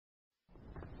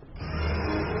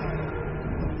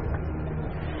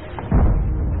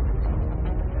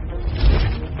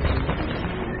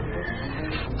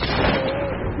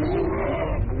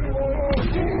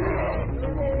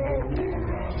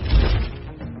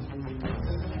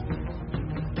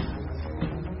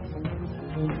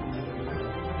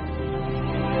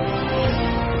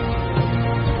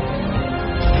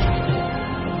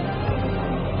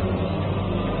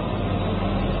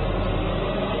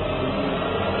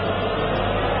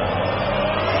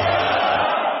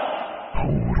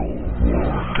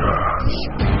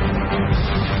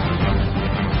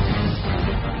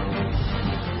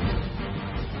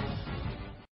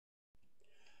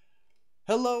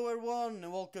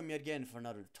welcome you again for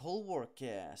another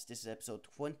Warcast. This is episode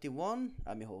 21.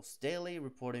 I'm your host Daily,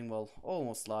 reporting,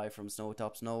 almost live from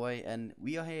Snowtops, Norway, and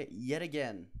we are here yet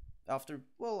again after,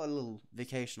 a little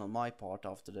vacation on my part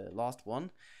after the last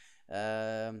one.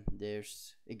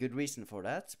 There's a good reason for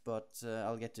that, but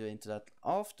I'll get into that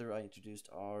after I introduced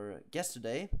our guest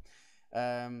today,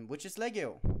 which is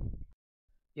Legio.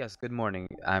 Yes, good morning.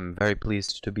 I'm very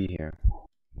pleased to be here.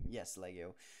 Yes,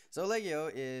 Legio. So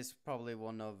Legio is probably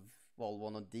one of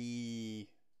the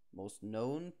most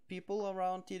known people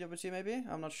around TWC. Maybe,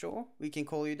 I'm not sure. We can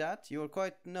call you that. You're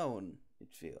quite known.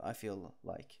 I feel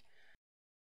like.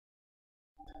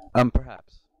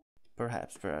 Perhaps.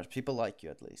 Perhaps people like you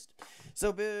at least.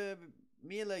 So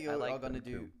me and Legio like are gonna them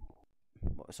do.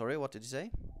 too. Sorry, what did you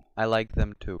say? I like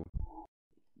them too.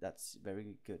 That's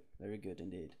very good. Very good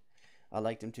indeed. I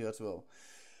like them too as well.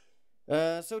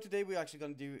 So today we're actually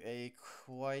going to do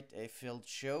quite a filled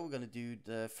show. We're going to do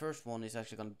the first one is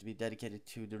actually going to be dedicated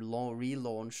to the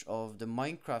relaunch of the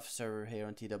Minecraft server here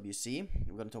on TWC.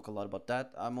 We're going to talk a lot about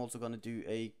that. I'm also going to do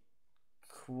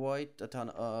quite a ton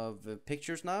of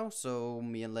pictures now. So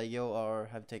me and Legio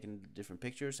have taken different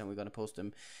pictures and we're going to post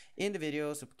them in the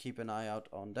video. So keep an eye out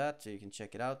on that so you can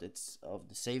check it out. It's of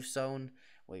the safe zone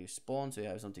where you spawn, so you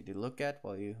have something to look at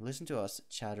while you listen to us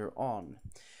chatter on.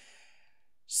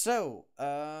 So,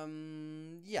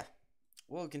 yeah.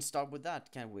 Well, we can start with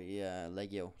that, can we,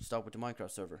 Legio? Start with the Minecraft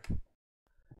server.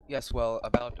 Yes, well,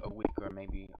 about a week or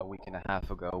maybe a week and a half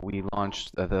ago, we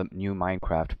launched the new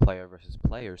Minecraft player versus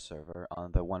player server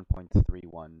on the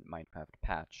 1.31 Minecraft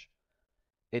patch.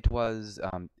 It was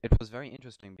very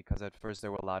interesting because at first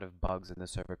there were a lot of bugs and the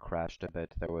server crashed a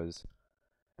bit. There was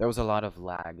a lot of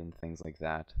lag and things like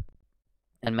that.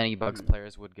 And many bugs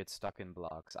players would get stuck in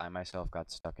blocks. I myself got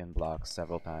stuck in blocks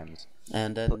several times.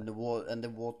 And then the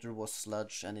water was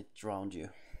sludge and it drowned you.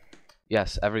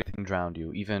 Yes, everything drowned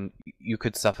you. Even you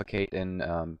could suffocate in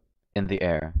the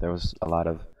air. There was a lot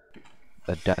of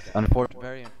death.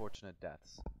 Very unfortunate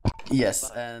deaths.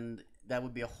 Yes, and that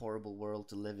would be a horrible world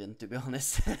to live in, to be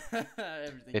honest.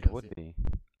 It would be.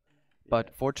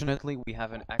 But fortunately, we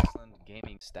have an excellent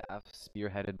gaming staff,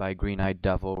 spearheaded by Green-Eyed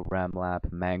Devil,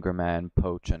 Ramlap, Mangerman,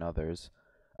 Poach, and others,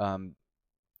 who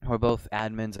are both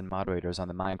admins and moderators on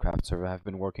the Minecraft server, have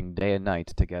been working day and night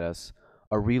to get us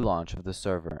a relaunch of the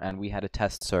server, and we had a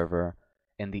test server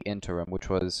in the interim, which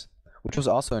was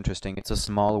also interesting. It's a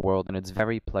small world, and it's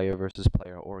very player versus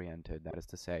player oriented. That is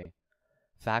to say,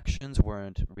 factions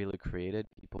weren't really created.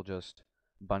 People just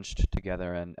bunched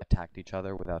together and attacked each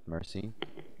other without mercy.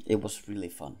 It was really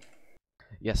fun.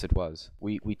 Yes, it was.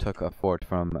 We took a fort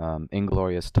from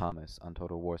Inglorious Thomas on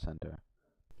Total War Center.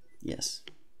 Yes.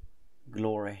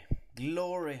 Glory.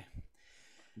 Yes.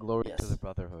 To the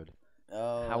Brotherhood.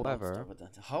 Oh,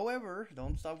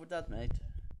 don't start with that, mate.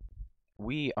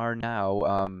 We are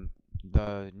now,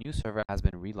 the new server has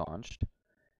been relaunched,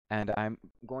 and I'm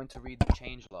going to read the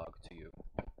changelog to you.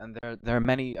 And there are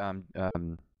many,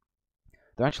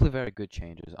 they're actually very good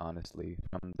changes, honestly,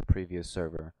 from the previous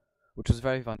server, which was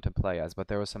very fun to play as, but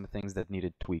there were some things that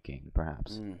needed tweaking,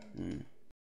 perhaps.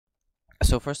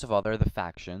 So first of all, there are the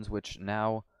factions, which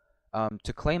now,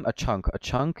 to claim a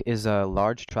chunk is a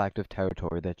large tract of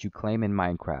territory that you claim in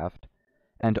Minecraft,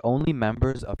 and only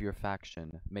members of your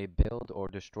faction may build or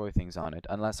destroy things on it,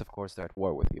 unless, of course, they're at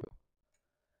war with you.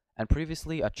 And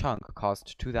previously, a chunk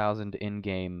cost 2,000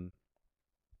 in-game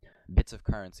bits of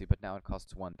currency, but now it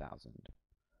costs 1,000.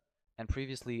 And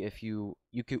previously, if you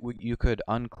could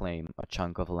unclaim a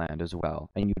chunk of land as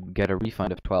well, and you'd get a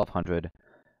refund of 1,200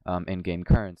 in-game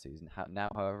currencies. And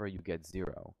now, however, you get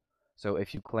 0. So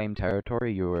if you claim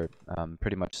territory, you're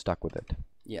pretty much stuck with it.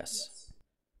 Yes.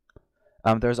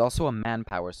 There's also a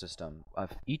manpower system.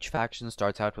 Each faction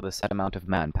starts out with a set amount of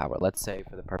manpower. Let's say,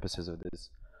 for the purposes of this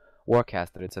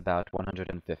Warcast, that it's about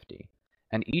 150.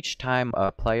 And each time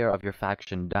a player of your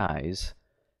faction dies,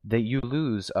 you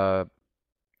lose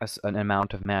an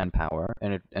amount of manpower,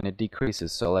 and it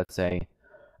decreases. So let's say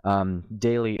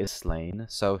Daly is slain,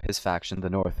 so his faction,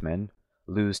 the Northmen,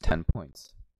 lose 10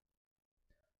 points,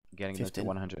 getting them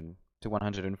to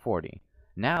 140.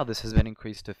 Now this has been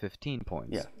increased to 15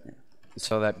 points. Yeah.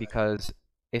 So that because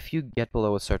if you get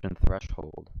below a certain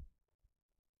threshold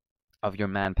of your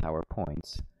manpower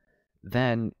points,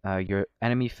 then your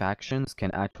enemy factions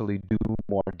can actually do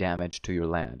more damage to your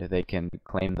land. They can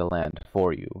claim the land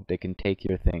for you. They can take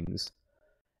your things.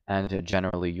 And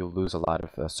generally, you'll lose a lot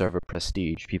of server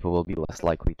prestige. People will be less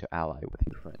likely to ally with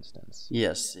you, for instance.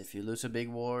 Yes, if you lose a big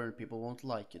war, people won't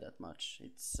like you that much.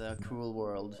 It's a cruel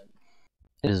world.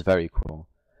 It is very cruel.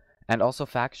 And also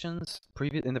factions.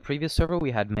 In the previous server,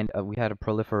 we had a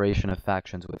proliferation of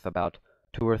factions with about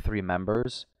 2 or 3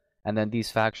 members, and then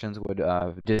these factions would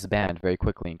disband very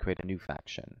quickly and create a new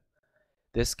faction.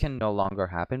 This can no longer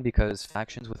happen because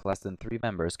factions with less than 3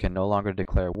 members can no longer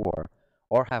declare war,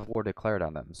 or have war declared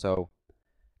on them, so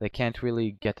they can't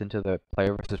really get into the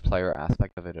player versus player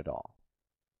aspect of it at all.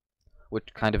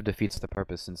 Which kind of defeats the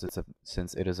purpose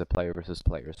since it is a player versus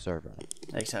player server.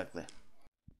 Exactly.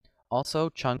 Also,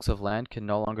 chunks of land can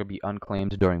no longer be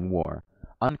unclaimed during war.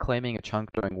 Unclaiming a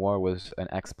chunk during war was an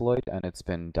exploit, and it's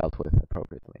been dealt with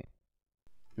appropriately.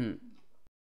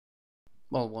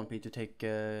 Well, want me to take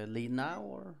lead now,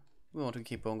 or we want to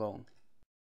keep on going?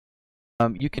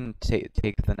 You can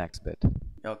take the next bit.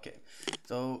 Okay,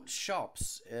 so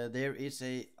shops. There is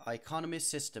a economy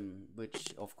system,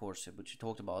 which you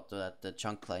talked about, that the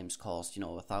chunk claims cost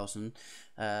 1,000.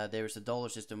 There is a dollar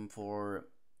system for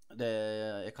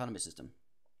the economy system,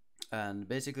 and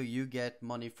basically you get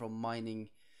money from mining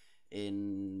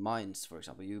in mines. For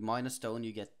example, you mine a stone,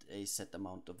 you get a set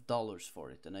amount of dollars for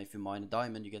it, and if you mine a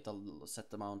diamond, you get a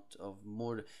set amount of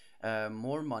more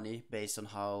money based on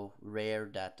how rare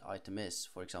that item is.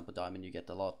 For example, diamond you get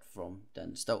a lot from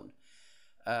than stone.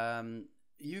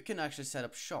 You can actually set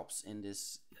up shops in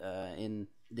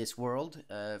this world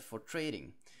for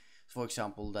trading. For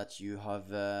example, that you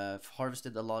have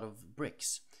harvested a lot of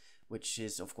bricks, which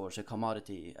is of course a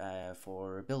commodity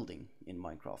for building in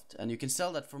Minecraft, and you can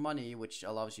sell that for money, which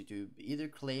allows you to either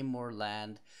claim more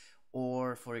land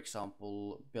or, for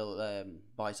example,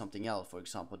 buy something else, for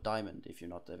example diamond, if you're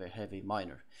not a very heavy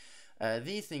miner.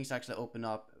 These things actually open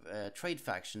up trade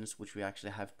factions, which we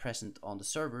actually have present on the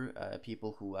server,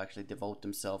 people who actually devote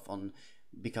themselves on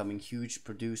becoming huge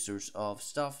producers of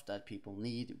stuff that people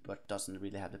need but doesn't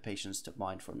really have the patience to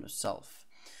mine for themselves.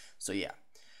 So yeah.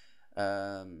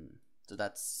 So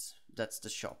that's the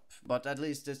shop. But at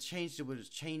least the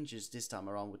changes this time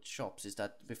around with shops is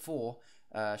that before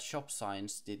shop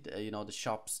signs did the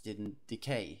shops didn't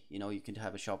decay. You can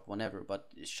have a shop whenever,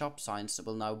 but shop signs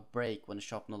will now break when the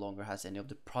shop no longer has any of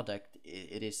the product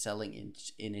it is selling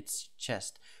in its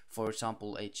chest. For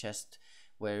example, a chest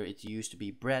where it used to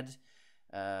be bread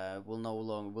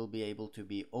will be able to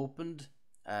be opened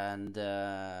and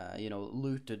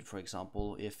looted, for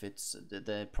example, if it's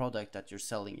the product that you're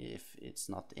selling, if it's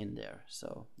not in there.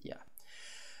 So yeah.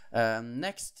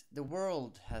 Next, the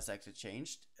world has actually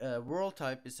changed. World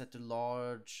type is set to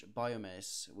large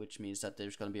biomass, which means that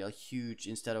there's going to be a huge,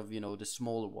 instead of the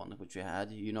smaller one which we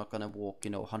had, you're not going to walk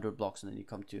 100 blocks and then you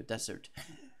come to a desert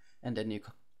and then you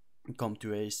come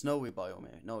to a snowy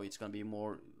biome. No, it's going to be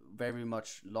very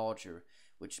much larger,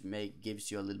 which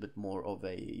gives you a little bit more of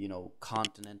a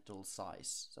continental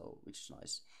size, so which is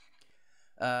nice.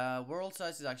 World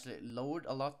size is actually lowered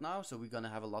a lot now, so we're gonna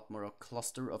have a lot more a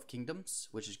cluster of kingdoms,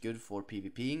 which is good for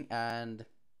PvPing, and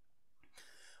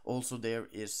also there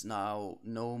is now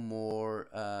no more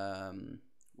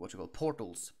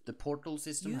portals. The portal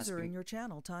system has been... in your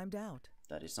channel timed out.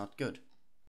 That is not good.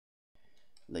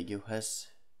 Lego has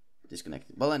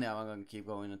disconnected. Well, anyhow, I'm gonna keep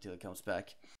going until it comes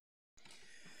back.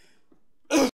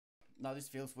 Now this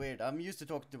feels weird. I'm used to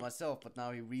talking to myself, but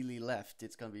now he really left.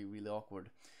 It's gonna be really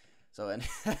awkward. So, and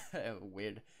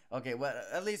weird. Okay, well,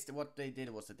 at least what they did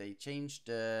was that they changed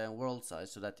the world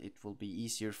size so that it will be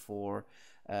easier for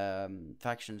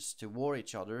factions to war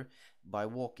each other by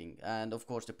walking. And of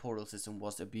course, the portal system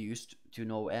was abused to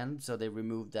no end, so they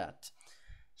removed that.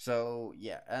 So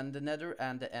yeah, and the Nether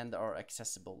and the End are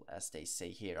accessible, as they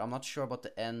say here. I'm not sure about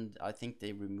the End. I think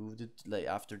they removed it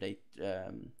after they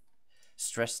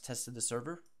stress tested the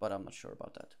server, but I'm not sure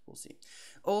about that. We'll see.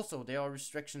 Also, there are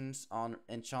restrictions on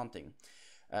enchanting.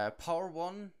 Power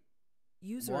 1.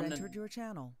 User entered your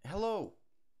channel. Hello.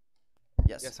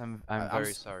 Yes. Yes, I'm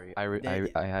very sorry.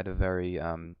 I had a very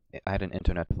I had an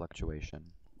internet fluctuation.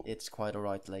 It's quite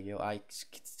alright, Lego. I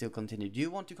still continue. Do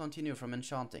you want to continue from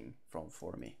enchanting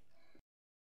for me?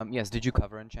 Yes. Did you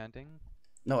cover enchanting?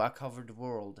 No, I covered the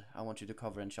world. I want you to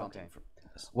cover enchanting. Okay.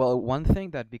 Well, one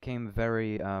thing that became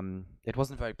very it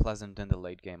wasn't very pleasant in the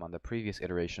late game on the previous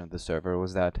iteration of the server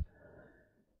was that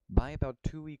by about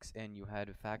 2 weeks in, you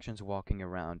had factions walking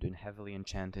around in heavily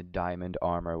enchanted diamond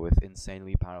armor with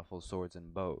insanely powerful swords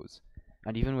and bows.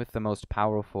 And even with the most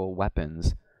powerful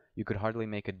weapons, you could hardly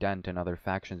make a dent in other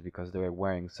factions because they were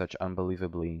wearing such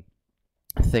unbelievably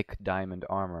thick diamond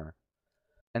armor.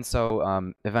 And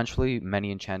so, eventually, many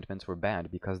enchantments were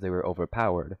banned because they were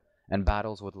overpowered, and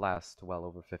battles would last well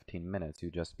over 15 minutes.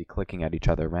 You'd just be clicking at each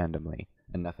other randomly,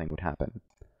 and nothing would happen.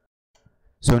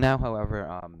 So now,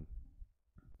 however,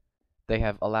 they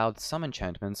have allowed some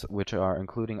enchantments, which are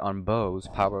including on bows,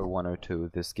 power 1 or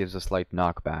 2. This gives a slight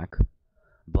knockback.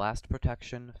 Blast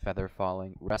protection, feather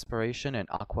falling, respiration, and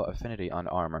aqua affinity on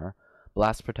armor,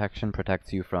 Blast protection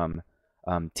protects you from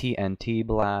TNT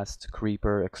blasts,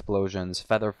 creeper explosions,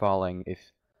 feather falling,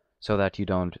 so that you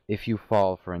don't, if you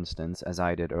fall, for instance, as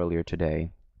I did earlier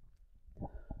today,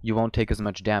 you won't take as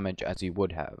much damage as you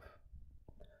would have.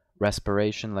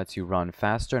 Respiration lets you run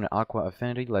faster, and Aqua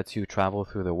Affinity lets you travel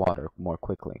through the water more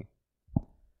quickly.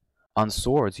 On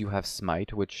swords, you have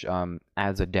Smite, which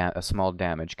adds a small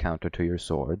damage counter to your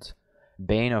swords.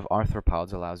 Bane of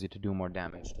Arthropods allows you to do more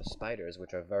damage to spiders,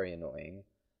 which are very annoying.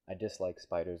 I dislike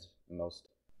spiders the most.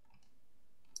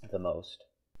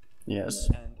 Yes.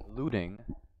 And Looting,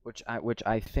 which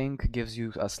I think gives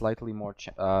you a slightly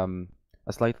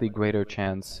greater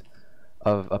chance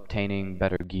of obtaining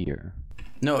better gear.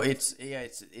 No, it's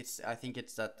I think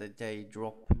it's that they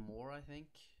drop more, I think,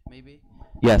 maybe.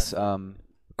 Yes,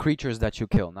 creatures that you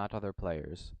kill, not other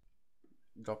players.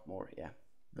 Drop more, yeah.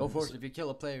 Of course, if you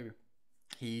kill a player,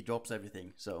 he drops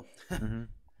everything, so. Mm-hmm.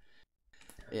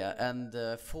 Yeah,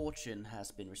 and fortune has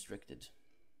been restricted.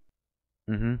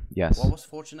 Mm-hmm, yes. What was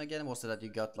fortune again? Was it that you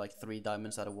got like 3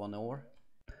 diamonds out of 1 ore?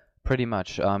 Pretty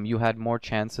much. You had more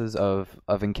chances of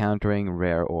encountering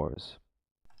rare ores.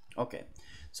 Okay,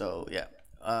 so yeah.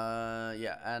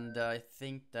 Yeah, and I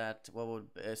think that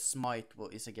Smite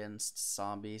is against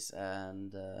zombies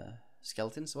and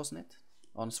skeletons, wasn't it?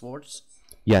 On swords?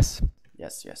 Yes.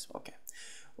 Yes, okay.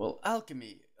 Well,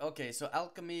 alchemy. Okay, so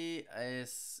alchemy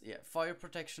is, fire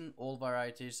protection, all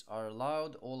varieties are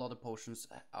allowed, all other potions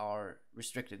are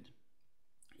restricted.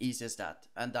 Easy as that,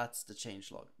 and that's the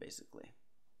changelog, basically.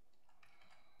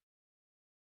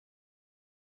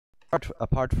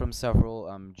 Apart from several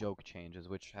joke changes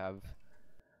which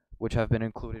have been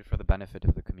included for the benefit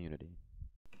of the community.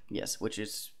 Yes, which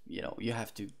is, you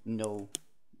have to know,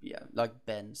 like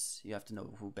Benz, you have to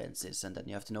know who Benz is, and then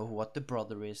you have to know what the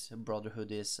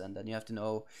Brotherhood is, and then you have to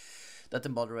know that the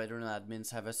moderator and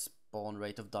admins have a spawn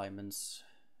rate of diamonds.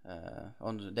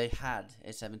 They had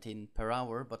a 17 per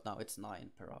hour, but now it's 9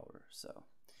 per hour, so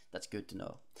that's good to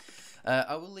know.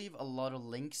 I will leave a lot of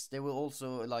links. There will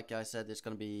also, like I said, there's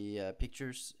gonna be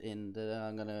pictures I'm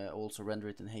gonna also render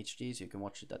it in HD, so you can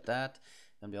watch it at that.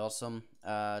 It's gonna be awesome.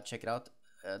 Check it out.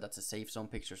 That's a safe zone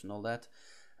pictures and all that.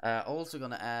 Also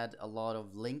gonna add a lot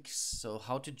of links. So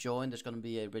how to join? There's gonna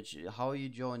be how you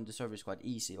join the server is quite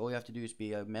easy. All you have to do is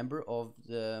be a member of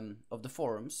the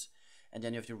forums, and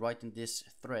then you have to write in this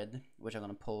thread, which I'm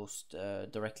gonna post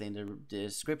directly in the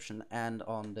description and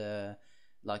on the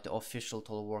official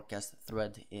Total Warcast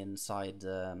thread inside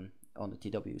on the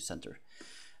TW Center.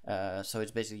 So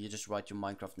it's basically you just write your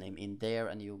Minecraft name in there,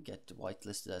 and you'll get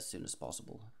whitelisted as soon as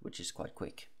possible, which is quite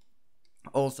quick.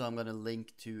 Also, I'm gonna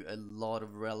link to a lot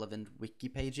of relevant wiki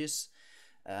pages,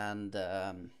 and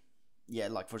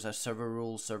like for the server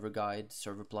rules, server guide,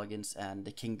 server plugins, and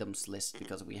the kingdoms list,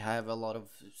 because we have a lot of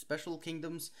special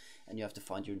kingdoms, and you have to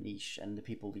find your niche and the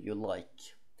people you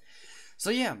like. So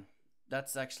yeah,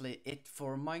 that's actually it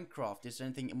for Minecraft. Is there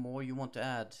anything more you want to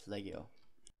add, Legio?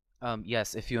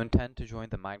 Yes, if you intend to join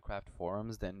the Minecraft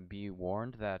forums, then be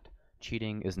warned that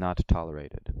cheating is not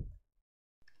tolerated.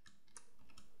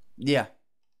 Yeah,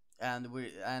 and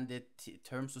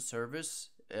terms of service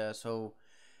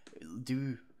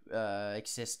do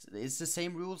exist. It's the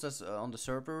same rules as on the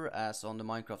server as on the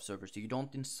Minecraft servers. You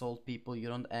don't insult people, you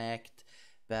don't act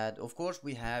bad. Of course,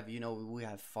 we have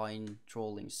fine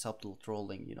trolling, subtle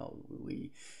trolling.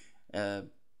 We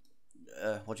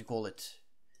what you call it?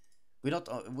 We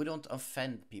don't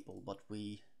offend people, but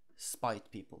we spite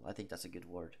people. I think that's a good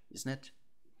word, isn't it?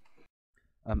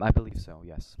 I believe so,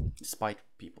 yes. Spite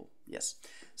people, yes.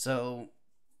 So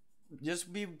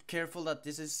just be careful that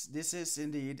this is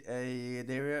indeed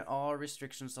there are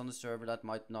restrictions on the server that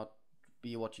might not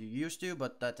be what you used to,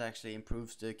 but that actually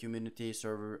improves the community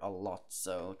server a lot,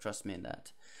 so trust me in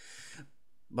that.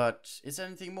 But is there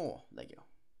anything more,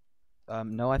 Legio?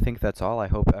 No, I think that's all. I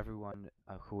hope everyone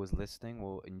who is listening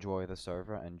will enjoy the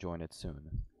server and join it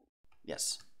soon.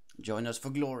 Yes, join us for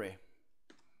glory.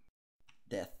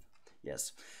 Death.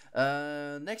 Yes.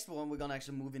 Next one, we're gonna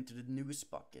actually move into the news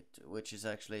bucket, which is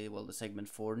actually, the segment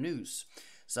for news.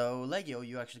 So, Legio,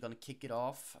 you're actually gonna kick it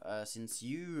off, since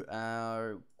you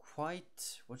are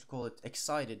quite,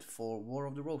 excited for War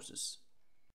of the Roses.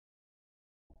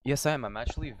 Yes, I am. I'm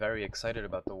actually very excited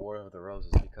about the War of the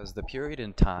Roses because the period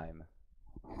in time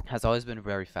has always been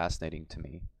very fascinating to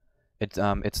me.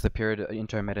 It's the period of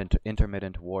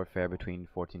intermittent warfare between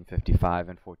 1455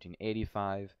 and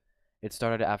 1485. It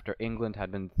started after England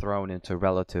had been thrown into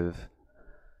relative,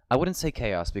 I wouldn't say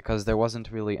chaos, because there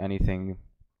wasn't really anything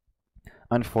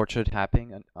unfortunate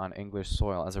happening on English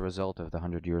soil as a result of the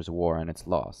 100 Years' War and its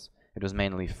loss. It was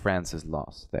mainly France's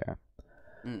loss there.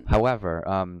 However,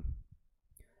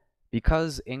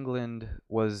 because England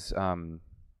was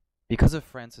because of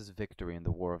France's victory in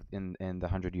the in the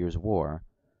Hundred Years' War,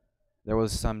 there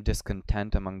was some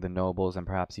discontent among the nobles and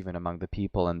perhaps even among the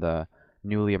people in the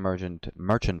newly emergent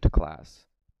merchant class.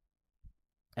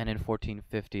 And in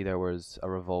 1450 there was a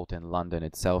revolt in London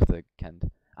itself,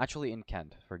 actually in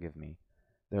Kent, forgive me.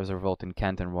 There was a revolt in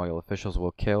Kent and royal officials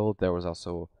were killed. There was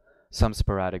also some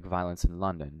sporadic violence in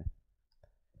London.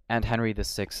 And Henry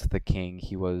VI, the king,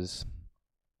 he was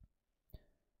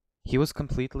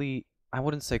completely, I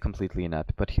wouldn't say completely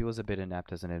inept, but he was a bit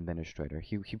inept as an administrator.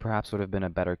 He perhaps would have been a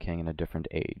better king in a different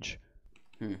age.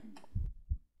 And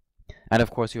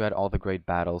of course you had all the great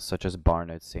battles such as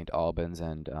Barnet, St. Albans,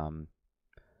 and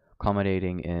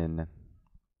culminating in...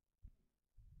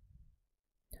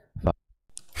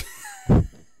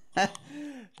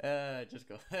 Just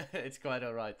go. It's quite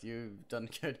alright. You've done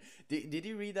good. Did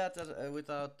you read that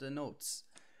without the notes?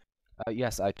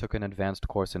 Yes, I took an advanced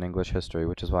course in English history,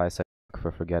 which is why I said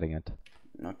for forgetting it.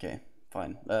 Okay,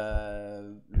 fine.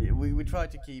 We try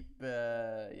to keep,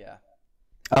 yeah.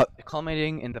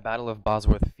 Culminating in the Battle of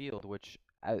Bosworth Field, which,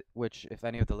 if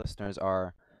any of the listeners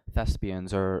are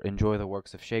thespians or enjoy the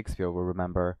works of Shakespeare, will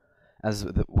remember as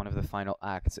one of the final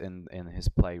acts in his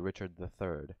play Richard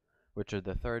III. Richard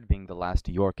III being the last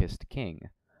Yorkist king.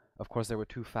 Of course, there were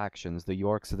two factions, the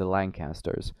Yorks and the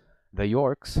Lancasters. The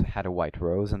Yorks had a white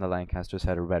rose and the Lancasters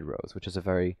had a red rose, which is a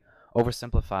very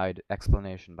oversimplified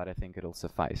explanation, but I think it'll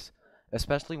suffice.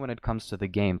 Especially when it comes to the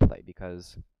gameplay,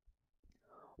 because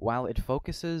while it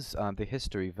focuses on the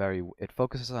history,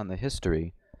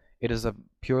 it is a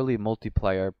purely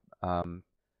multiplayer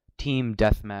team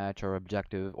deathmatch or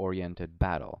objective-oriented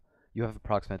battle. You have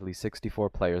approximately 64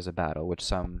 players a battle, which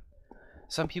some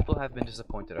people have been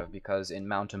disappointed of, because in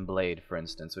Mount & Blade, for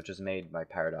instance, which is made by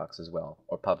Paradox as well,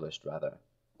 or published rather,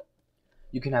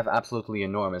 you can have absolutely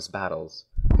enormous battles,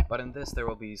 but in this there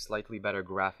will be slightly better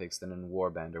graphics than in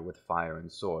Warbender with fire and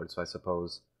sword, so I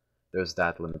suppose there's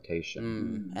that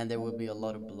limitation. And there will be a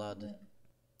lot of blood.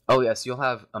 Oh yes, you'll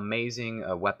have amazing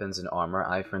weapons and armor.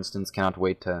 I, for instance, cannot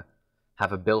wait to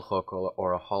have a billhook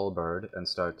or a halberd and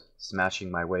start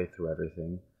smashing my way through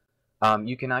everything.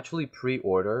 You can actually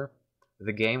pre-order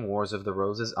the game Wars of the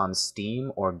Roses on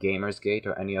Steam or Gamersgate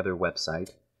or any other website.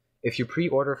 If you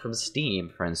pre-order from Steam,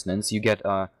 for instance, you get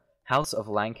a House of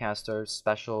Lancaster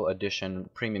Special Edition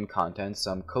premium content,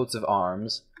 some coats of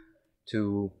arms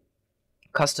to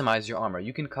customize your armor.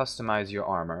 You can customize your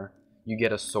armor. You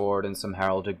get a sword and some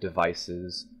heraldic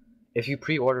devices. If you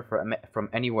pre-order from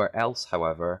anywhere else,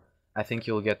 however, I think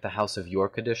you'll get the House of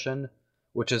York edition,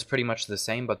 which is pretty much the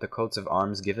same, but the coats of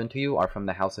arms given to you are from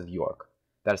the House of York.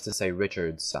 That is to say,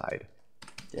 Richard's side.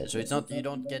 Yeah, so it's not, you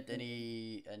don't get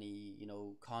any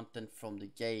content from the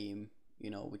game,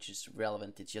 which is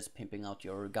relevant. It's just pimping out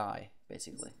your guy,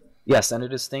 basically. Yes, and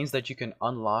it is things that you can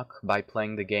unlock by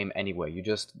playing the game anyway. You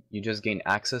just gain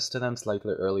access to them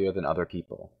slightly earlier than other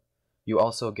people. You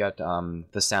also get the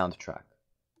soundtrack.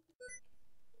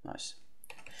 Nice.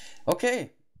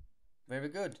 Okay. Very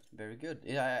good. Very good.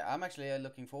 Yeah, I'm actually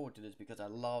looking forward to this because I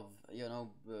love,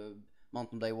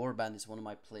 Mountain Blade Warband is one of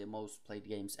my most played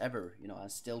games ever. I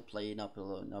still play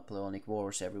Napoleonic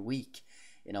Wars every week,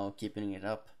 keeping it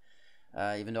up.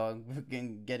 Even though I'm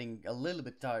getting a little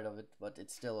bit tired of it, but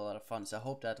it's still a lot of fun. So I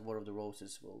hope that War of the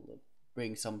Roses will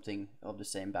bring something of the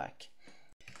same back.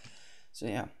 So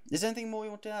yeah, is there anything more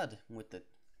you want to add with it?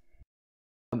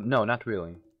 No, not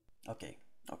really. Okay,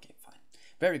 fine.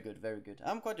 Very good, very good.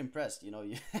 I'm quite impressed,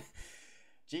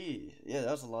 Gee, yeah,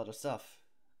 that's a lot of stuff.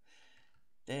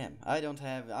 Damn, I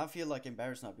feel like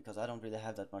embarrassed now because I don't really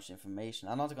have that much information.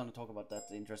 I'm not going to talk about that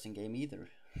interesting game either.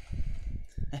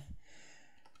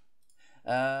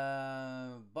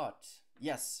 But,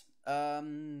 yes. What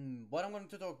I'm going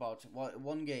to talk about,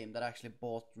 one game that I actually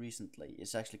bought recently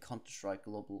is actually Counter-Strike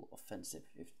Global Offensive.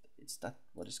 If it's that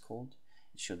what it's called?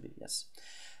 It should be, yes.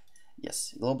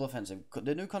 Yes, Global Offensive.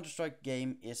 The new Counter-Strike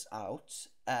game is out,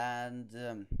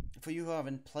 and for you who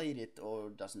haven't played it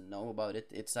or doesn't know about it,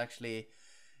 it's actually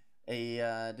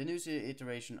the new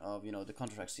iteration of the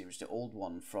Counter-Strike series, the old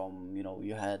one from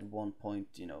you had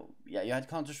you had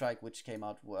Counter-Strike, which came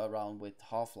out around with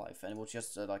Half-Life, and it was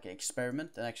just like an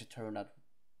experiment and actually turned out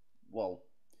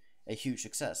a huge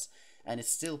success, and it's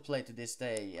still played to this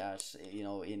day as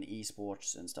in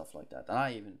esports and stuff like that, and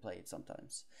I even play it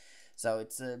sometimes. So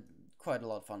it's quite a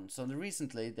lot of fun. So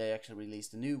recently they actually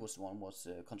released the newest one was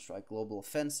Counter-Strike Global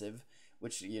Offensive,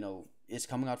 which is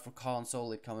coming out for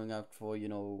console, it's coming out for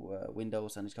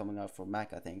Windows, and it's coming out for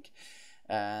Mac, I think.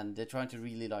 And they're trying to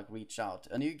really reach out,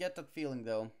 and you get that feeling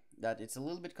though that it's a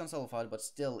little bit consolified, but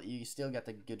still you still get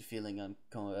a good feeling on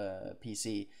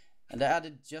PC. and they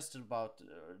added just about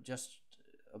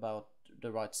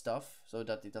the right stuff so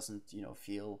that it doesn't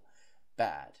feel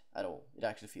bad at all. It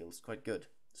actually feels quite good.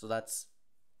 So that's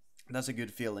a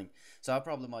good feeling. So I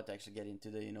probably might actually get into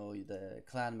the the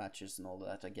clan matches and all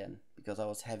that again, because I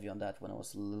was heavy on that when I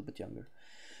was a little bit younger.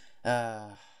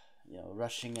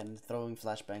 Rushing and throwing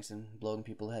flashbangs and blowing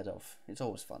people's head off. It's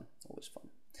always fun. Always fun.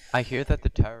 I hear that the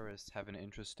terrorists have an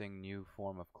interesting new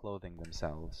form of clothing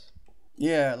themselves.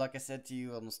 Yeah, like I said to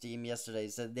you on Steam yesterday,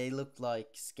 said they look like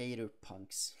skater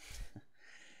punks.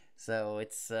 So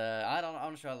it's I'm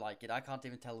not sure I like it. I can't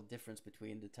even tell the difference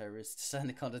between the terrorists and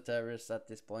the counter-terrorists at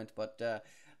this point. But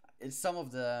it's some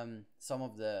of the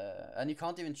and you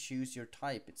can't even choose your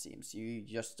type. It seems you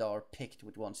just are picked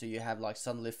with one. So you have like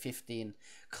suddenly 15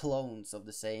 clones of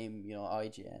the same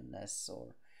IGNS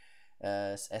or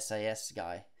SAS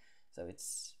guy. So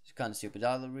it's kind of stupid.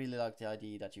 I really like the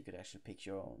idea that you could actually pick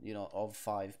your own. Of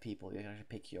 5 people, you can actually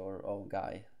pick your own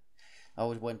guy. I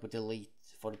always went with Elite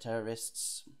for the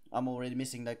terrorists. I'm already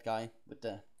missing that guy with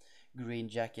the green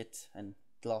jacket and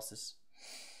glasses.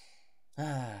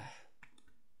 But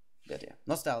yeah,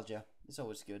 nostalgia. It's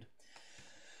always good.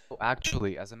 Oh,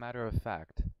 actually, as a matter of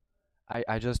fact,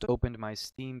 I just opened my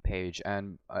Steam page,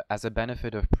 and as a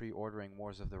benefit of pre-ordering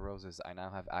Wars of the Roses, I now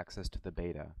have access to the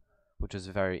beta, which is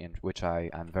which I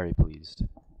am very pleased.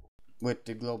 With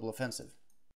the global offensive.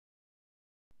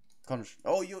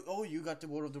 You got the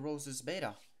War of the Roses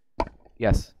beta.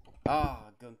 Yes.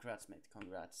 Congrats, mate.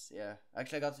 Congrats. Yeah,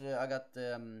 actually, I got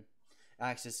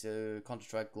access to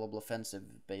Counter-Strike Global Offensive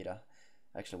beta.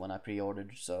 Actually, when I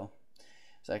pre-ordered, so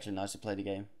it's actually nice to play the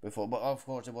game before. But of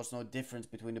course, there was no difference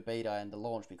between the beta and the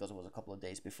launch because it was a couple of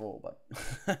days before. But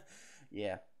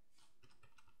yeah,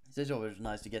 it's always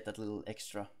nice to get that little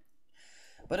extra.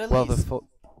 But at least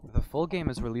the full game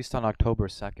is released on October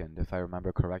 2nd, if I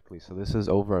remember correctly. So this is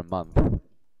over a month.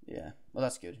 Yeah, well,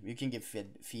 that's good. You can give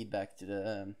feedback to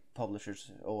the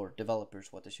publishers or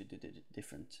developers what they should do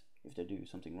different if they do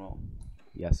something wrong.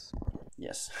 Yes.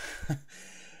 Yes.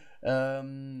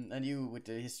 And you, with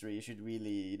the history, you should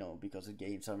really, because the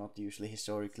games are not usually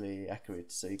historically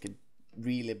accurate, so you could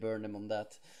really burn them on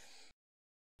that.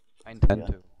 I intend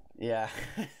to. Yeah.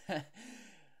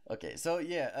 Okay, so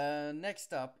yeah,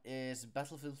 next up is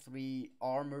Battlefield 3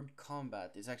 Armored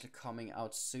Combat. It's actually coming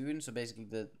out soon, so basically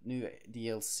the new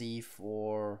DLC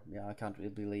for, I can't really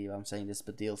believe I'm saying this,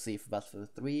 but DLC for Battlefield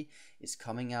 3 is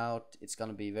coming out. It's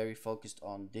gonna be very focused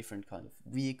on different kind of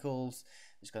vehicles.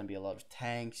 There's gonna be a lot of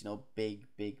tanks,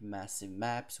 big, massive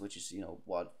maps, which is,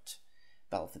 what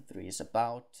Battlefield 3 is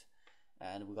about.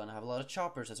 And we're gonna have a lot of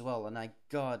choppers as well, and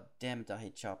god damn it, I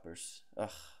hate choppers. Ugh.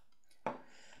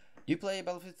 Do you play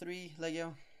Battlefield 3,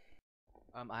 Legio?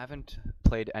 I haven't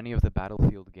played any of the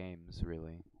Battlefield games,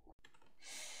 really.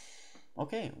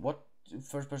 Okay, what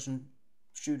first-person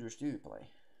shooters do you play?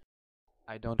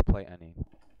 I don't play any.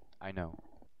 I know.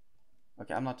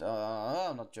 Okay, I'm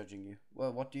not judging you.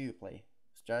 Well, what do you play?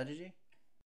 Strategy?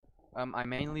 I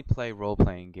mainly play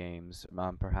role-playing games,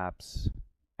 perhaps,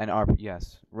 and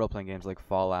yes, role-playing games like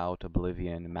Fallout,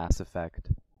 Oblivion, Mass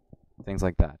Effect, things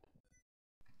like that.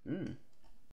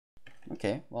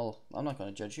 Okay, well, I'm not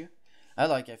gonna judge you. I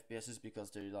like FPSs because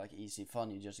they're like easy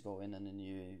fun. You just go in and then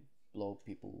you blow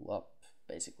people up,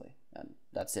 basically, and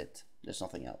that's it. There's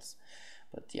nothing else.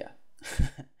 But yeah.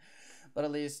 But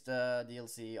at least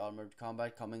DLC Armored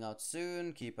Combat coming out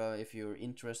soon. Keep if you're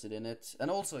interested in it. And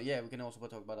also, yeah, we can also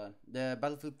talk about that. The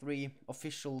Battlefield 3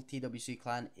 official TWC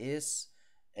clan is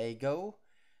a go.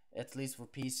 At least for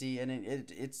PC, and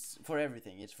it's for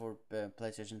everything. It's for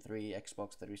PlayStation 3,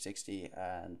 Xbox 360,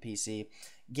 and PC.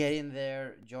 Get in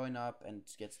there, join up, and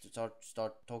get to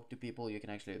start talk to people. We can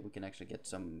actually get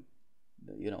some,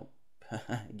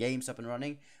 games up and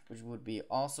running, which would be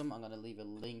awesome. I'm gonna leave a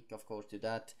link, of course, to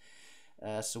that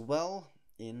as well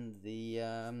in the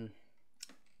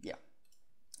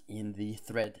in the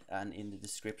thread and in the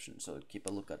description. So keep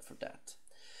a lookout for that.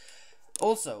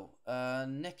 Also,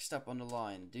 next up on the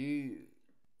line, 2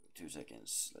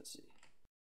 seconds, let's see.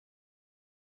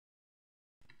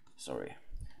 Sorry,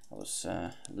 I was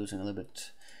losing a little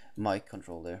bit mic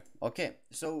control there. Okay,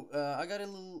 so I got a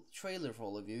little trailer for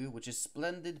all of you, which is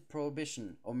Splendid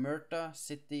Prohibition, Omerta,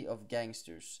 City of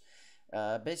Gangsters.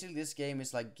 Basically, this game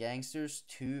is like Gangsters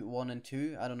 1 and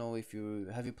 2. I don't know if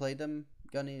have you played them,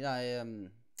 Gunny?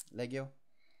 Legio?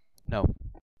 No.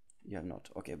 You have not.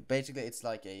 Okay, basically it's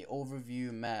like a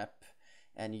overview map,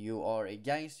 and you are a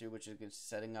gangster, which is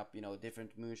setting up,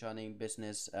 different moonshining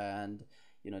business and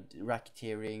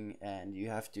racketeering, and you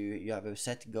have a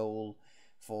set goal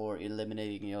for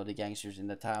eliminating, you know, the gangsters in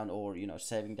the town, or, you know,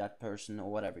 saving that person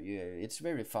or whatever. It's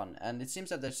very fun, and it seems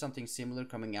that there's something similar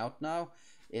coming out now.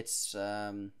 It's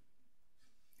already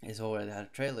had a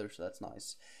trailer, so that's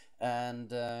nice.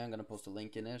 And I'm gonna post a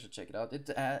link in there, so check it out. It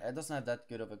doesn't have that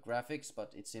good of a graphics,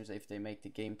 but it seems if they make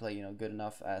the gameplay, you know, good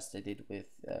enough as they did with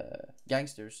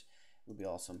Gangsters, it would be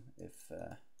awesome if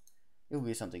it would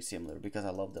be something similar, because I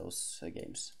love those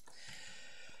games.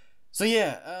 So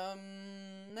yeah,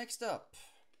 next up,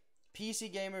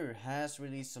 PC Gamer has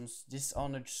released some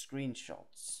Dishonored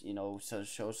screenshots, you know, so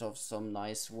shows off some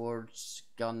nice swords,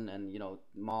 gun, and, you know,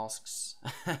 masks,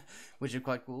 which are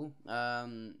quite cool.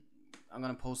 I'm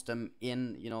gonna post them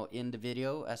in, you know, in the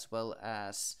video, as well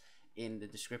as in the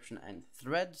description and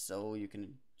thread, so you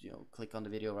can, you know, click on the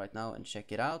video right now and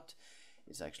check it out.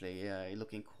 It's actually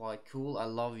looking quite cool. I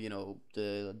love, you know,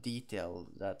 the detail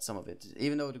that some of it,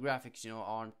 even though the graphics, you know,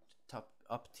 aren't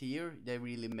up tier, they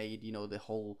really made, you know, the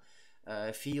whole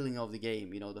feeling of the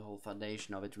game, you know, the whole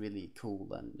foundation of it really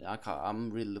cool, and I'm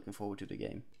really looking forward to the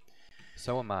game.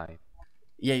 So am I.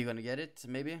 Yeah, you're gonna get it,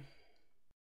 maybe?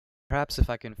 Perhaps if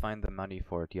I can find the money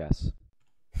for it, yes.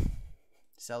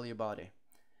 Sell your body.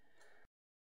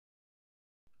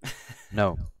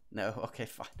 No. No, okay,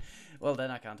 fine. Well,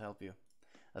 then I can't help you.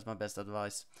 That's my best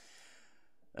advice.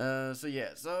 So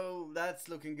yeah, so that's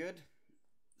looking good.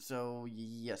 So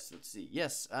yes, let's see.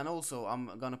 Yes, and also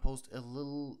I'm gonna post a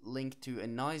little link to a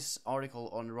nice article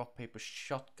on Rock Paper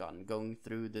Shotgun, going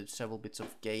through the several bits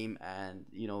of game, and,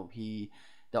 you know,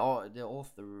 the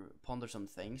author ponders some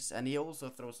things, and he also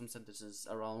throws some sentences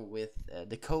around with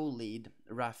the co-lead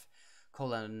Raf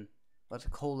Colantonio,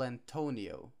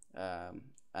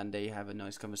 and they have a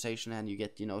nice conversation, and you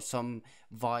get, you know, some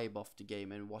vibe of the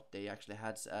game and what they actually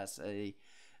had as a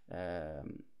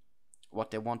what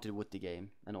they wanted with the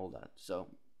game and all that. So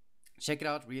check it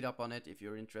out, read up on it if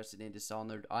you're interested in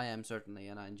Dishonored. I am certainly,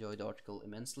 and I enjoyed the article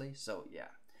immensely. So yeah,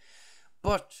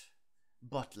 but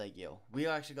Legio, we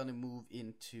are actually gonna move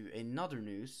into another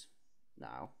news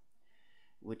now,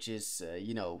 which is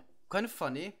you know, kind of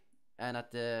funny, and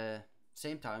at the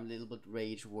same time a little bit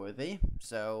rage worthy.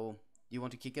 So do you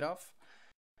want to kick it off?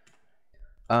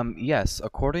 Yes,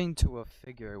 according to a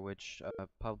figure which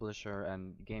publisher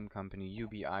and game company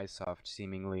Ubisoft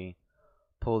seemingly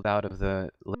pulled out of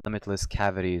the limitless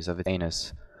cavities of its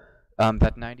anus,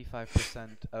 that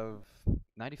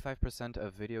 95%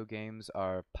 of video games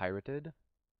are pirated,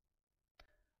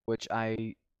 which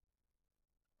I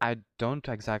don't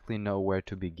exactly know where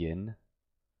to begin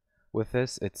with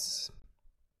this.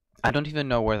 I don't even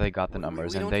know where they got the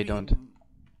numbers, and they don't.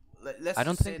 I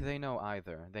don't think they know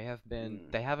either. They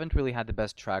haven't really had the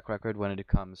best track record when it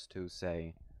comes to,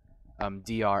 say,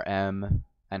 DRM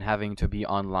and having to be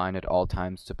online at all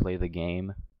times to play the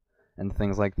game and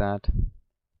things like that.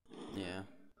 Yeah.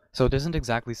 So it isn't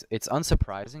exactly. It's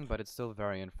unsurprising, but it's still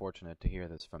very unfortunate to hear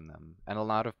this from them. And a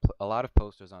lot of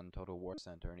posters on Total War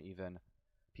Center, and even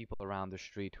people around the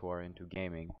street who are into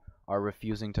gaming, are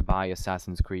refusing to buy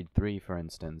Assassin's Creed 3, for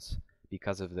instance,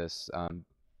 because of this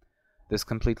this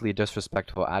completely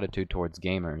disrespectful attitude towards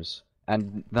gamers.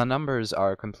 And the numbers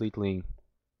are completely...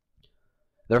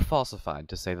 they're falsified,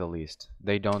 to say the least.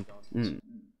 They don't...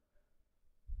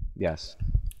 Yes.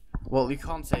 Well, we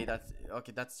can't say that,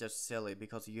 okay, that's just silly,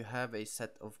 because you have a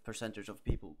set of percentage of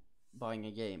people buying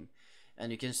a game,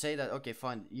 and you can say that, okay,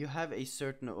 fine, you have a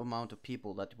certain amount of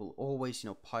people that will always,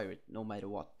 you know, pirate no matter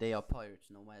what. They are pirates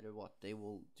no matter what. They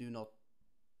will do not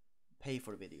pay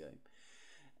for the video game.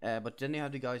 But then you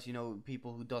have the guys, you know,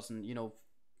 people who doesn't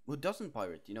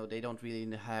pirate, you know, they don't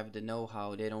really have the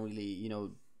know-how, they don't really, you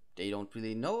know, they don't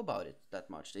really know about it that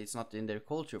much. It's not in their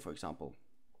culture, for example.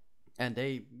 And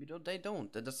they, you know, they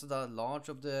don't. That's the large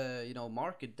of the, you know,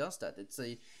 market does that.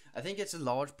 I think it's a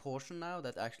large portion now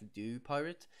that actually do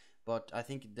pirate, but I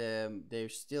think they're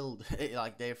still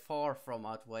like they're far from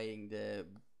outweighing the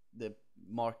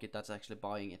market that's actually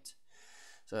buying it.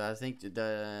 So I think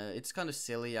it's kind of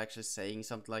silly actually saying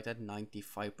something like that.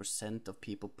 95% of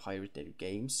people pirate their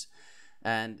games,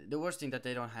 and the worst thing that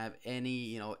they don't have any,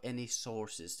 you know, any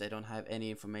sources. They don't have any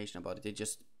information about it. They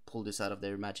just pull this out of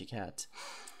their magic hat.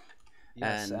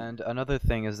 Yes, and another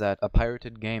thing is that a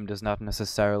pirated game does not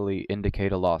necessarily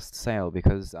indicate a lost sale,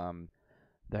 because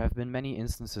there have been many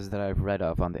instances that I've read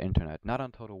of on the internet, not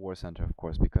on Total War Center, of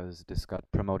course, because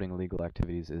promoting illegal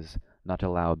activities is not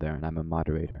allowed there, and I'm a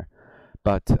moderator.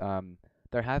 But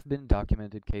there have been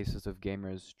documented cases of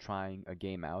gamers trying a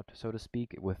game out, so to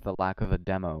speak, with the lack of a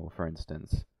demo, for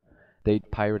instance. They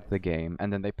pirate the game,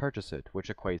 and then they purchase it, which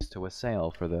equates to a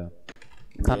sale for the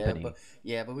company.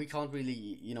 But we can't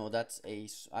really, you know,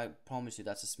 I promise you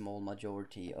that's a small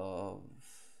majority of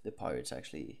the pirates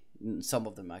actually, some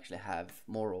of them actually have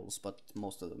morals, but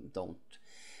most of them don't.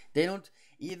 They don't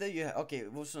either. Okay,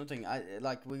 well, something I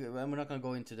like. We're not gonna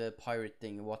go into the pirate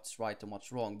thing, what's right and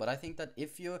what's wrong. But I think that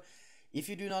if you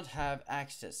do not have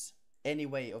access any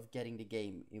way of getting the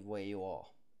game in where you are,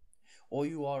 or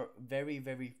you are very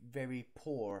very very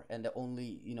poor and the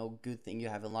only good thing you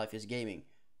have in life is gaming,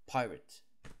 pirate.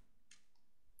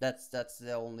 That's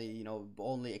the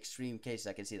only extreme case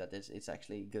I can see that it's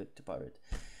actually good to pirate.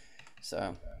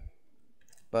 So,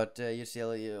 but you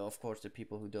still, of course, the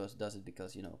people who does it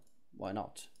because why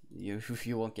not? You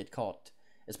won't get caught,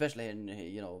 especially in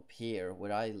here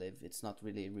where I live. It's not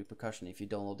really a repercussion if you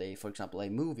download for example, a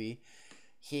movie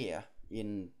here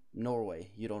in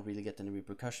Norway. You don't really get any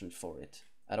repercussions for it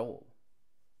at all.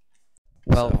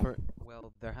 Well, So,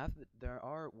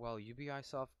 while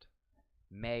Ubisoft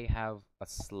may have a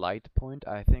slight point,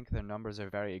 I think their numbers are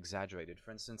very exaggerated.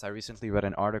 For instance, I recently read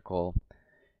an article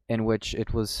in which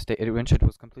it was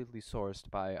completely sourced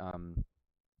by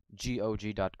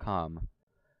GOG.com,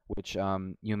 which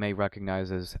you may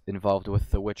recognize as involved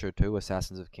with The Witcher 2: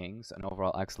 Assassins of Kings, an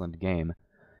overall excellent game,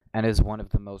 and is one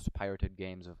of the most pirated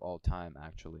games of all time,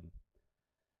 actually.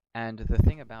 And the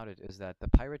thing about it is that the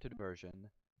pirated version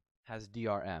has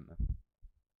DRM,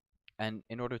 and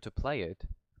in order to play it,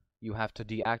 you have to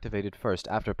deactivate it first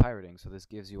after pirating, so this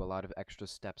gives you a lot of extra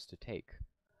steps to take.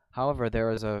 However,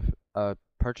 there is a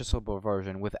purchasable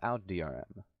version without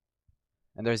DRM.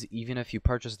 And even if you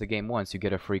purchase the game once, you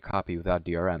get a free copy without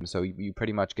DRM, so you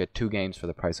pretty much get 2 games for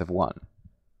the price of 1.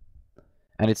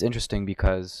 And it's interesting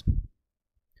because,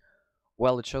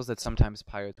 well, it shows that sometimes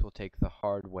pirates will take the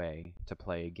hard way to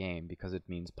play a game because it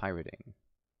means pirating.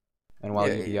 And while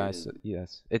yes,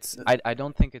 I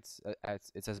don't think it's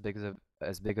as big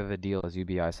of a deal as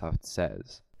Ubisoft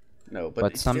says. no,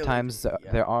 But it's sometimes still,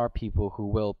 yeah. there are people who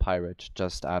will pirate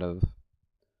just out of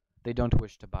they don't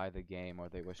wish to buy the game, or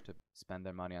they wish to spend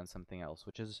their money on something else,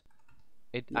 which is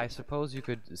I suppose you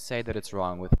could say that it's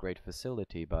wrong with great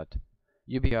facility, but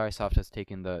Ubisoft has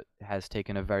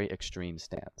taken a very extreme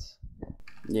stance.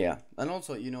 Yeah, and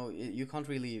also, you can't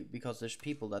really, because there's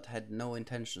people that had no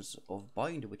intentions of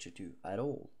buying The Witcher 2 at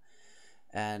all,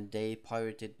 and they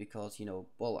pirated because,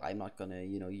 well, I'm not gonna,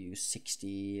 use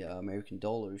 60 American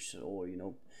dollars or,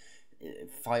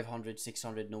 500,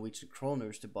 600 Norwegian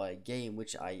kroners to buy a game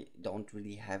which I don't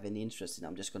really have any interest in.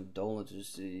 I'm just gonna download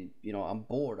it. I'm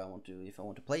bored. If I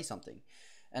want to play something.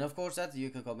 And of course that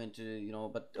you can come into,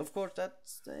 but of course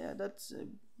that's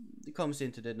it comes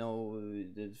into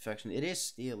the faction. It is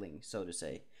stealing, so to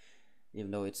say,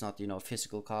 even though it's not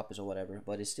physical copies or whatever,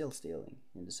 but it's still stealing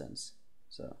in the sense.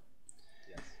 So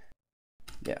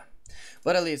yeah,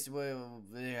 but at least we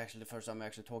actually the first time we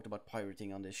actually talked about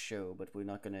pirating on this show, but we're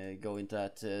not gonna go into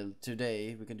that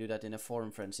today. We can do that in a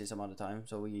forum frenzy some other time.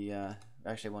 So we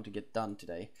actually want to get done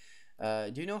today.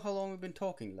 Do you know how long we've been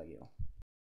talking, Legio?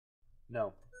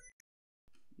 No.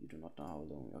 You do not know how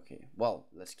long. Okay, well,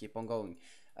 let's keep on going.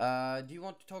 Do you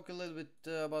want to talk a little bit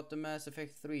about the Mass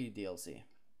Effect 3 DLC?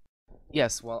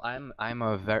 Yes, well, I'm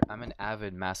an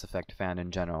avid Mass Effect fan in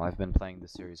general. I've been playing the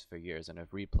series for years, and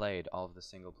I've replayed all of the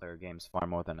single-player games far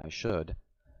more than I should.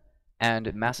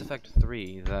 And Mass Effect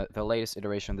 3, the latest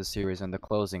iteration of the series and the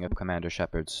closing of Commander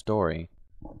Shepard's story,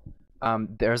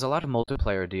 there's a lot of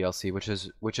multiplayer DLC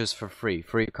which is for free,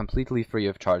 completely free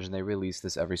of charge, and they release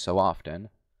this every so often.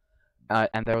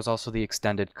 And there was also the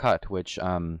extended cut, which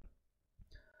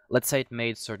let's say it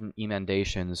made certain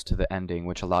emendations to the ending,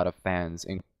 which a lot of fans,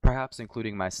 perhaps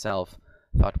including myself,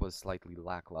 thought was slightly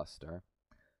lackluster.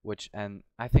 And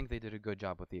I think they did a good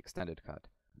job with the extended cut.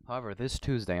 However, this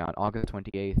Tuesday, on August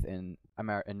 28th in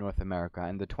North America,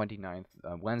 and the 29th,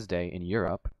 Wednesday in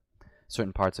Europe,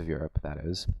 certain parts of Europe, that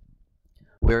is,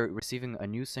 we're receiving a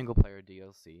new single-player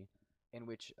DLC in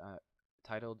which,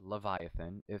 titled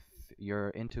Leviathan. If you're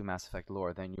into Mass Effect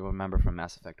lore, then you'll remember from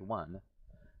Mass Effect 1,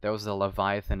 there was the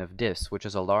Leviathan of Dis, which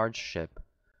is a large ship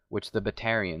which the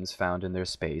Batarians found in their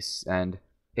space, and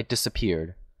it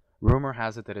disappeared. Rumor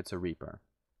has it that it's a Reaper.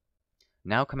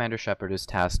 Now Commander Shepard is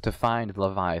tasked to find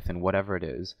Leviathan, whatever it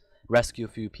is, rescue a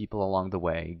few people along the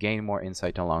way, gain more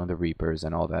insight along the Reapers,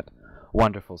 and all that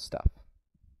wonderful stuff.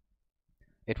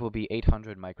 It will be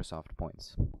 800 Microsoft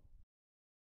points.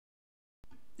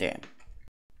 Damn.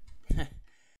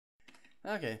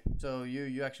 Okay, so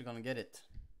you actually gonna get it?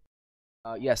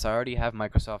 Yes, I already have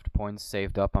Microsoft points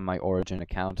saved up on my Origin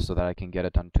account so that I can get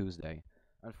it on Tuesday.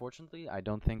 Unfortunately, I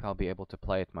don't think I'll be able to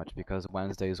play it much because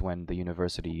Wednesday is when the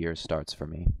university year starts for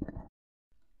me.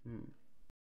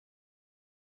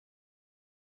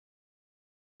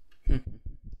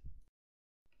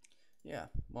 Yeah,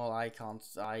 well, I can't,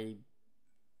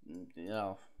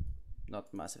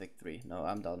 not Mass Effect 3. No,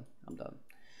 I'm done. I'm done.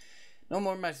 No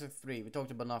more Mass Effect 3. We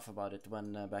talked enough about it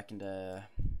when back in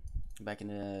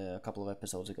a couple of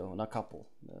episodes ago. Not a couple,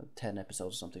 10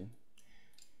 episodes or something.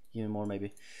 Even more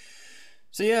maybe.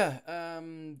 So yeah,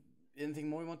 anything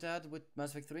more you want to add with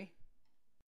Mass Effect 3?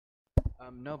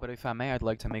 No, but if I may, I'd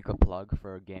like to make a plug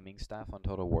for gaming staff on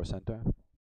Total War Center.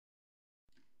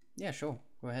 Yeah, sure.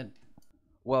 Go ahead.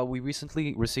 Well, we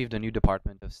recently received a new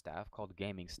department of staff called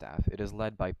Gaming Staff. It is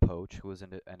led by Poach, who is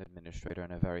an administrator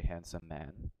and a very handsome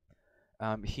man.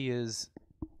 He is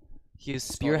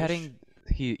spearheading.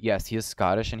 He is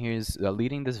Scottish, and he is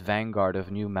leading this vanguard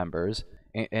of new members.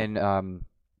 And there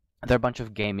are a bunch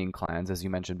of gaming clans, as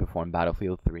you mentioned before, in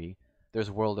Battlefield 3.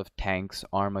 There's World of Tanks,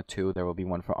 Arma 2. There will be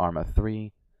one for Arma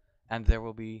 3, and there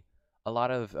will be a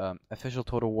lot of official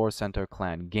Total War Center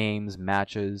clan games,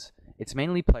 matches. It's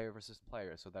mainly player versus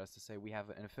player, so that is to say we have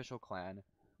an official clan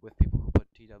with people who put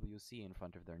TWC in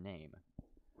front of their name,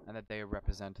 and that they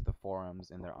represent the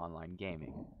forums in their online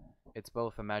gaming. It's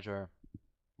both a measure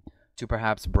to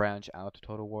perhaps branch out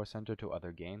Total War Center to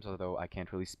other games, although I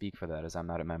can't really speak for that as I'm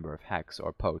not a member of Hex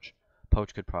or Poach.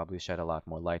 Poach could probably shed a lot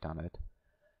more light on it.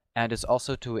 And it's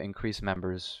also to increase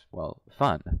members', well,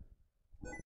 fun.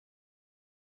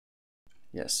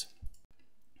 Yes.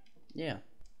 Yeah.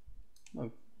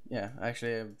 Well, yeah,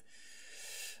 actually,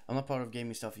 I'm not part of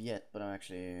gaming stuff yet, but I'm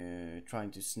actually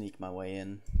trying to sneak my way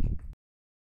in.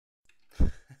 I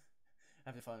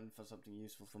have to find for something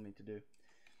useful for me to do.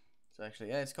 So actually,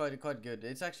 yeah, it's quite good.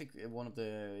 It's actually one of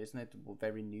the, isn't it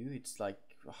very new? It's like,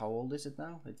 how old is it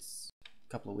now? It's a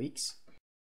couple of weeks.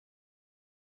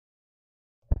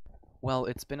 Well,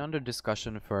 it's been under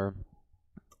discussion for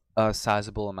a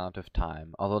sizable amount of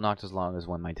time, although not as long as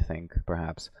one might think,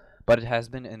 perhaps. But it has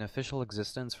been in official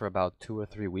existence for about 2 or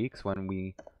 3 weeks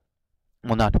when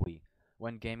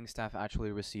when gaming staff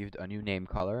actually received a new name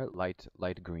color, light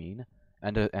green,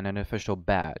 and an official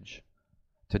badge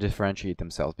to differentiate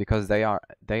themselves, because they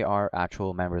are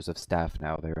actual members of staff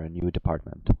now. They're a new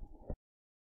department.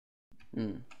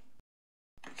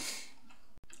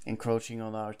 Encroaching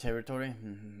on our territory.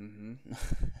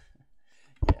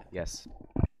 Yeah. Yes.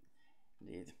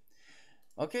 Indeed.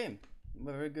 Okay.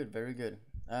 Very good. Very good.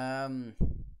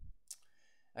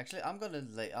 Actually, I'm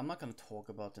not gonna talk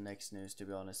about the next news, to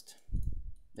be honest.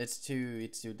 It's too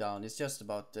down. It's just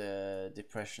about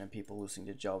depression and people losing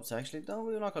their jobs. Actually, no,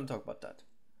 we're not gonna talk about that.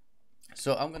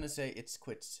 So I'm gonna say it's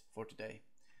quits for today.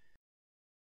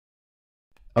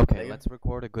 Okay, let's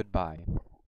record a goodbye.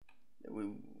 We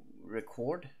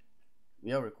record?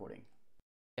 We are recording.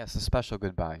 Yes, a special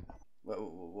goodbye.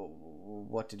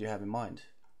 What did you have in mind?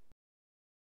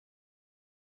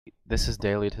 This is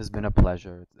Daily. It has been a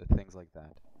pleasure. Things like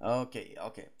that. Okay.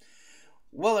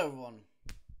 Well, everyone,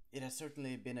 it has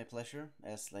certainly been a pleasure,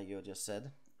 as Legio just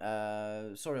said.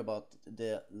 Sorry about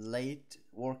the late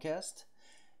Warcast.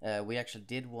 We actually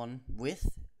did one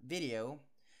with video,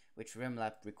 which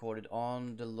Remlap recorded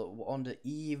on the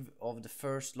eve of the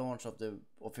first launch of the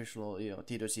official,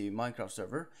 T2C Minecraft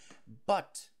server,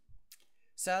 but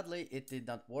sadly it did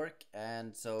not work,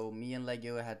 and so me and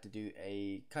Legio had to do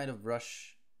a kind of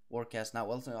rush Warcast now.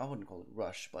 Well, I wouldn't call it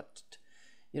rush, but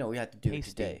we had to do it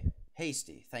today.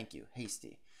 Hasty, thank you,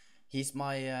 hasty. He's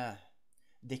my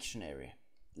dictionary.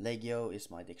 Legio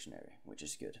is my dictionary, which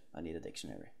is good. I need a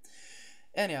dictionary.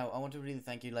 Anyhow, I want to really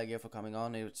thank you, Legio, for coming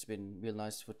on. It's been real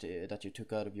nice that you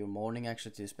took out of your morning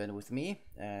actually to spend with me.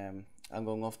 I'm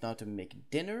going off now to make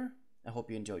dinner. I hope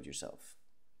you enjoyed yourself.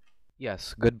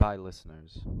 Yes, goodbye,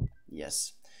 listeners.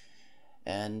 Yes.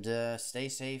 And stay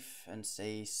safe and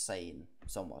stay sane,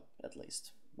 somewhat, at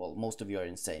least. Well, most of you are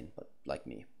insane, but like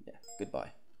me, yeah.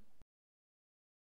 Goodbye.